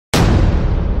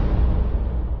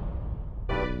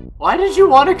Why did you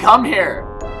want to come here?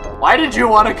 Why did you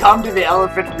want to come to the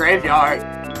elephant graveyard?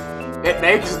 It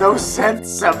makes no sense,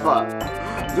 Simba.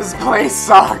 This place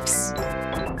sucks.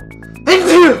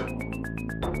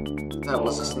 That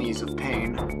was a sneeze of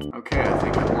pain. Okay, I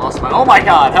think I lost my— oh my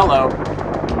god, hello.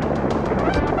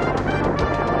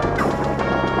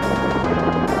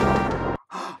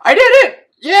 I did it!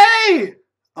 Yay!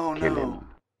 Oh no.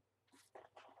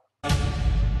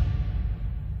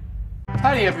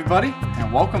 Howdy everybody,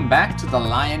 and welcome back to the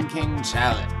Lion King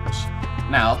Challenge.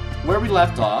 Now, where we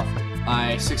left off,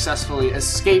 I successfully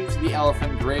escaped the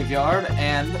elephant graveyard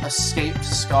and escaped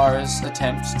Scar's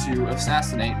attempt to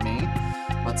assassinate me,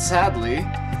 but sadly,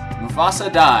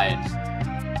 Mufasa died.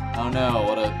 Oh no,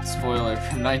 what a spoiler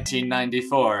from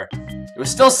 1994. It was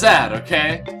still sad,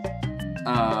 okay?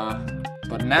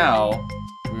 But now,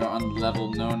 we are on the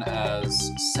level known as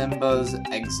Simba's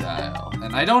Exile.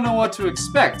 And I don't know what to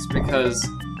expect, because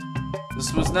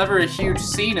this was never a huge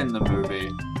scene in the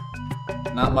movie.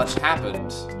 Not much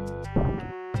happened.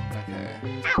 Okay.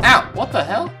 Ow! What the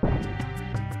hell?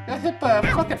 Got hit by a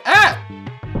fucking— ah!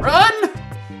 Run!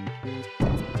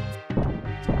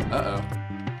 Uh-oh.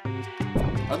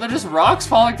 Are there just rocks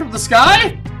falling from the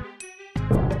sky?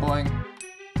 Boing.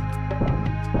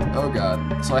 Oh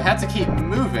god. So I had to keep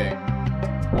moving,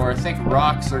 or I think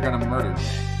rocks are gonna murder me.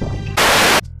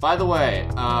 By the way,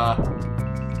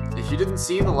 if you didn't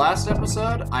see the last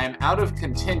episode, I am out of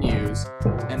continues,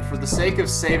 and for the sake of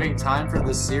saving time for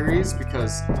this series,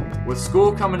 because with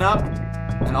school coming up,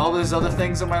 and all those other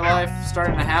things in my life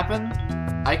starting to happen,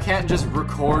 I can't just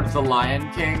record The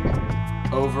Lion King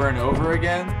over and over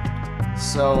again.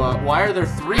 So, why are there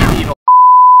 3 people?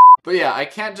 But yeah, I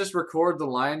can't just record The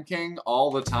Lion King all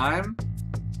the time.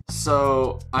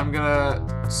 So, I'm doing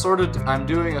a sort of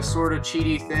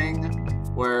cheaty thing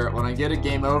where when I get a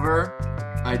game over,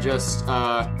 I just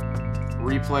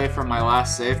replay from my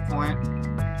last save point.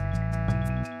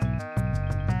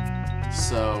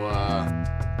 So,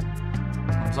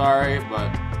 I'm sorry, but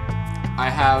I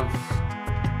have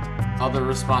other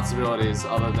responsibilities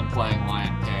other than playing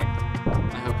Lion King.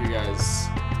 I hope you guys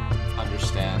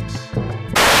understand.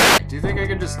 Do you think I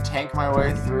could just tank my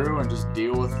way through and just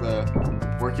deal with the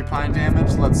porcupine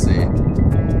damage? Let's see.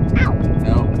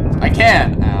 Nope. I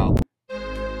can! Ow.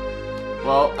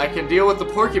 Well, I can deal with the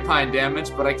porcupine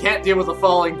damage, but I can't deal with the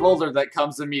falling boulder that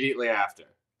comes immediately after.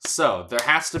 So, there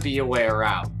has to be a way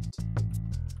around.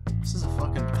 This is a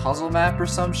fucking puzzle map or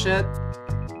some shit?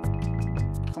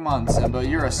 Come on, Simba,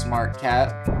 you're a smart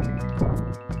cat.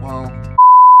 Well...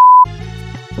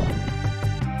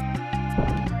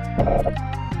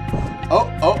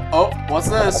 Oh, what's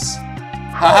this?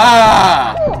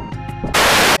 Haha!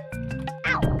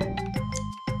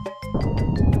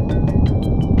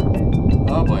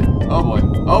 Oh boy, oh boy,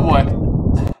 oh boy.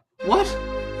 What?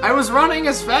 I was running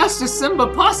as fast as Simba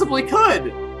possibly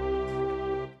could!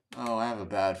 Oh, I have a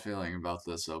bad feeling about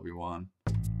this, Obi-Wan.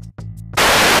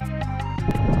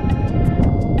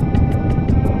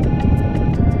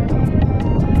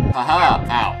 Haha,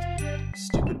 ow.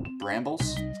 Stupid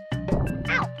brambles.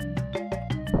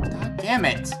 God damn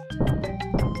it!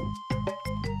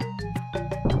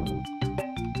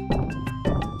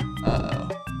 Uh-oh.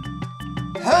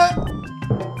 Huh!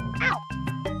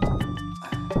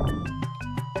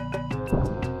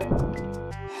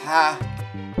 Ha!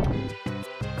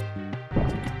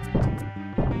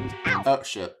 Oh,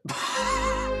 shit.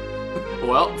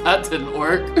 Well, that didn't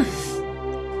work.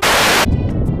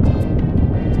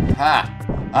 Ha!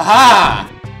 Aha!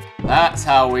 That's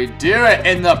how we do it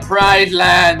in the Pride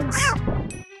Lands!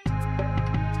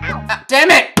 Ah,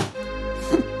 damn it!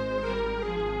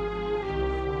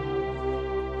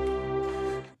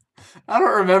 I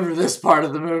don't remember this part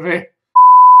of the movie.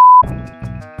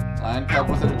 Lion Cub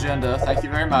with an agenda, thank you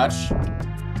very much.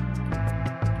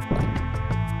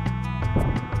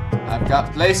 I've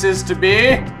got places to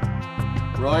be,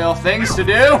 royal things to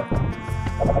do.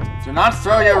 Do not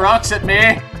throw your rocks at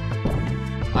me.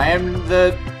 I am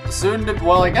the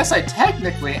well, I guess I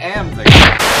technically am the—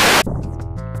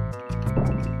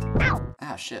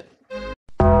 ah, shit.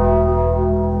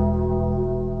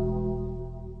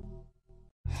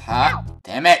 Ha!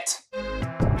 Damn it!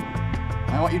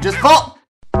 Why won't you just fall?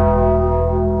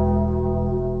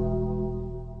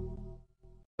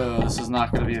 Oh, this is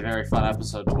not going to be a very fun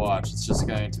episode to watch. It's just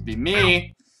going to be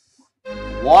me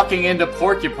walking into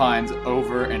porcupines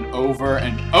over and over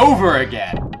and over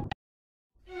again.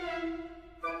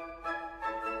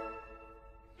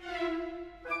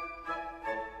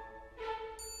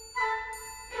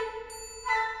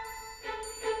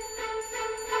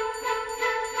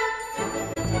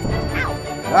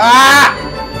 Ah!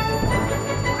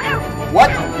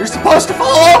 What? You're supposed to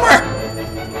fall over!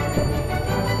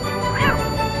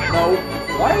 No.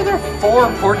 Why are there 4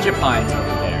 porcupines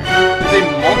over there? Do they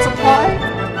multiply?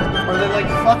 Or are they like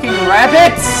fucking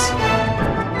rabbits?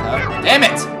 Damn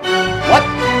it! What?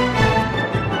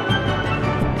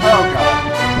 Oh god.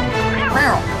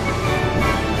 Meow.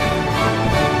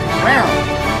 Meow.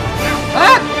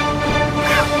 Ah!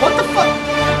 What the fuck?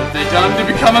 What have they done to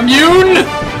become immune?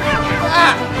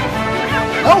 Ah!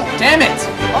 Oh, damn it!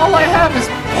 All I have is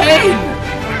pain!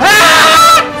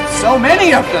 Ah! So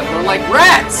many of them! They're like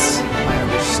rats! I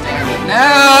understand it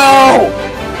now!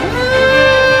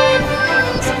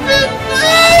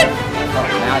 Oh,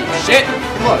 now you shit!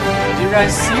 Look, do you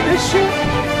guys see this shit?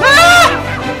 Ah!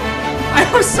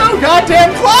 I was so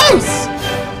goddamn close!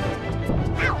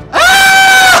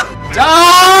 Ah!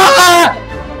 Ah!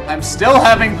 I'm still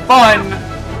having fun.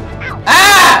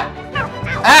 Ah!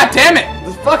 Ah, damn it!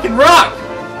 The fucking rock!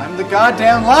 I'm the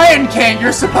goddamn Lion King.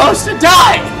 You're supposed to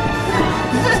die!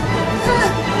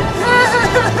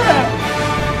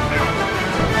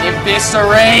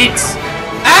 Eviscerate!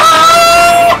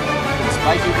 Ah!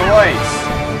 Spiky boys!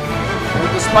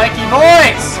 We're the spiky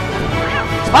boys!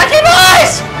 Spiky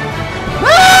boys!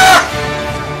 Ah!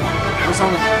 There's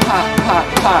only ha ha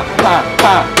ha ha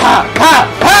ha ha ha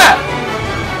ha!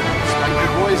 Spiky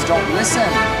boys don't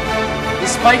listen. The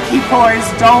spiky boys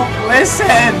don't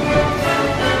listen.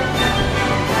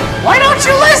 Why don't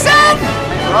you listen?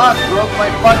 My rock broke my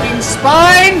fucking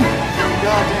spine.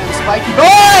 Goddamn spiky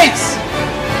boys!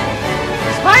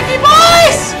 Spiky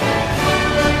boys!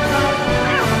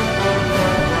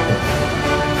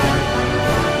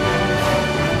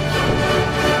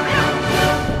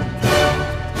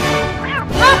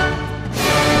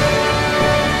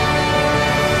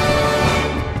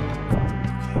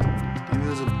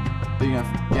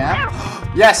 Yeah?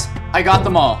 Yes! I got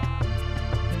them all!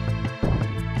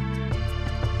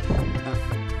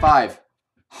 5.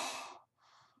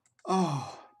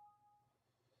 Oh.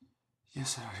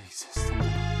 Yes, I already exist.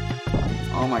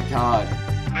 Oh my god.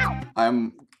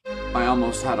 I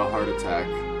almost had a heart attack.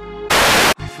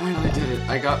 I finally did it.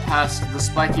 I got past the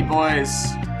spiky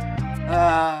boys.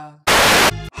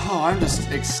 Oh, I'm just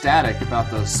ecstatic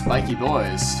about those spiky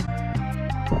boys.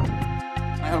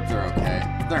 I hope they're okay.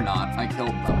 They're not. I killed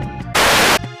them.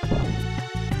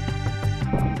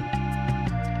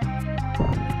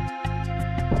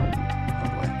 Oh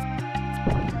boy.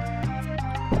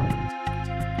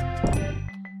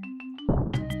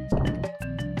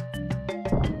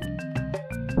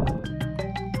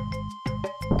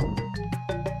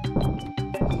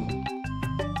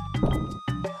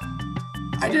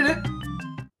 I did it!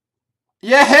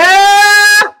 Yeah!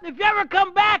 If you ever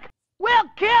come back, we'll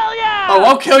kill you! Oh,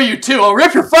 I'll kill you too! I'll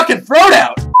rip your fucking throat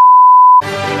out!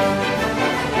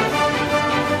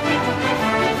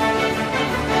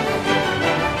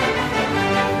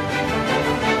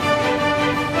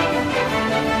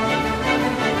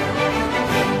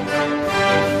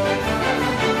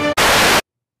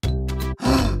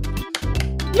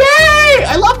 Yay!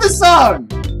 I love this song!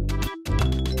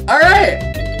 Alright,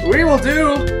 we will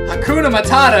do Hakuna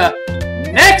Matata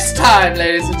next time,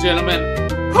 ladies and gentlemen.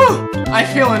 Whew, I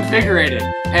feel invigorated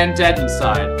and dead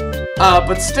inside.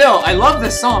 But still, I love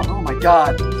this song. Oh my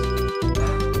god.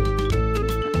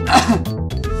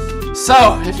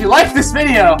 So, if you like this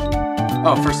video...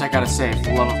 Oh, first I gotta say, for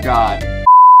the love of God.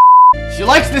 If you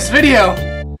liked this video,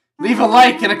 leave a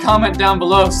like and a comment down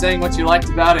below saying what you liked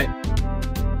about it.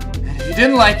 And if you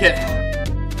didn't like it,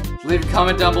 leave a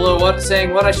comment down below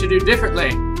saying what I should do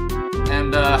differently.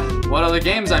 And what other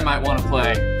games I might want to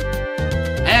play.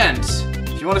 And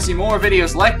if you want to see more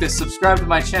videos like this, subscribe to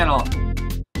my channel.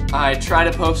 I try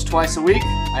to post twice a week.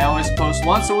 I always post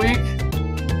once a week.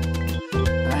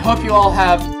 And I hope you all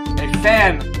have a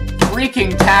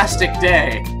fan-freaking-tastic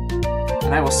day.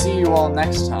 And I will see you all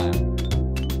next time.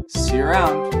 See you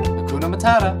around. Hakuna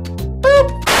Matata. Boop!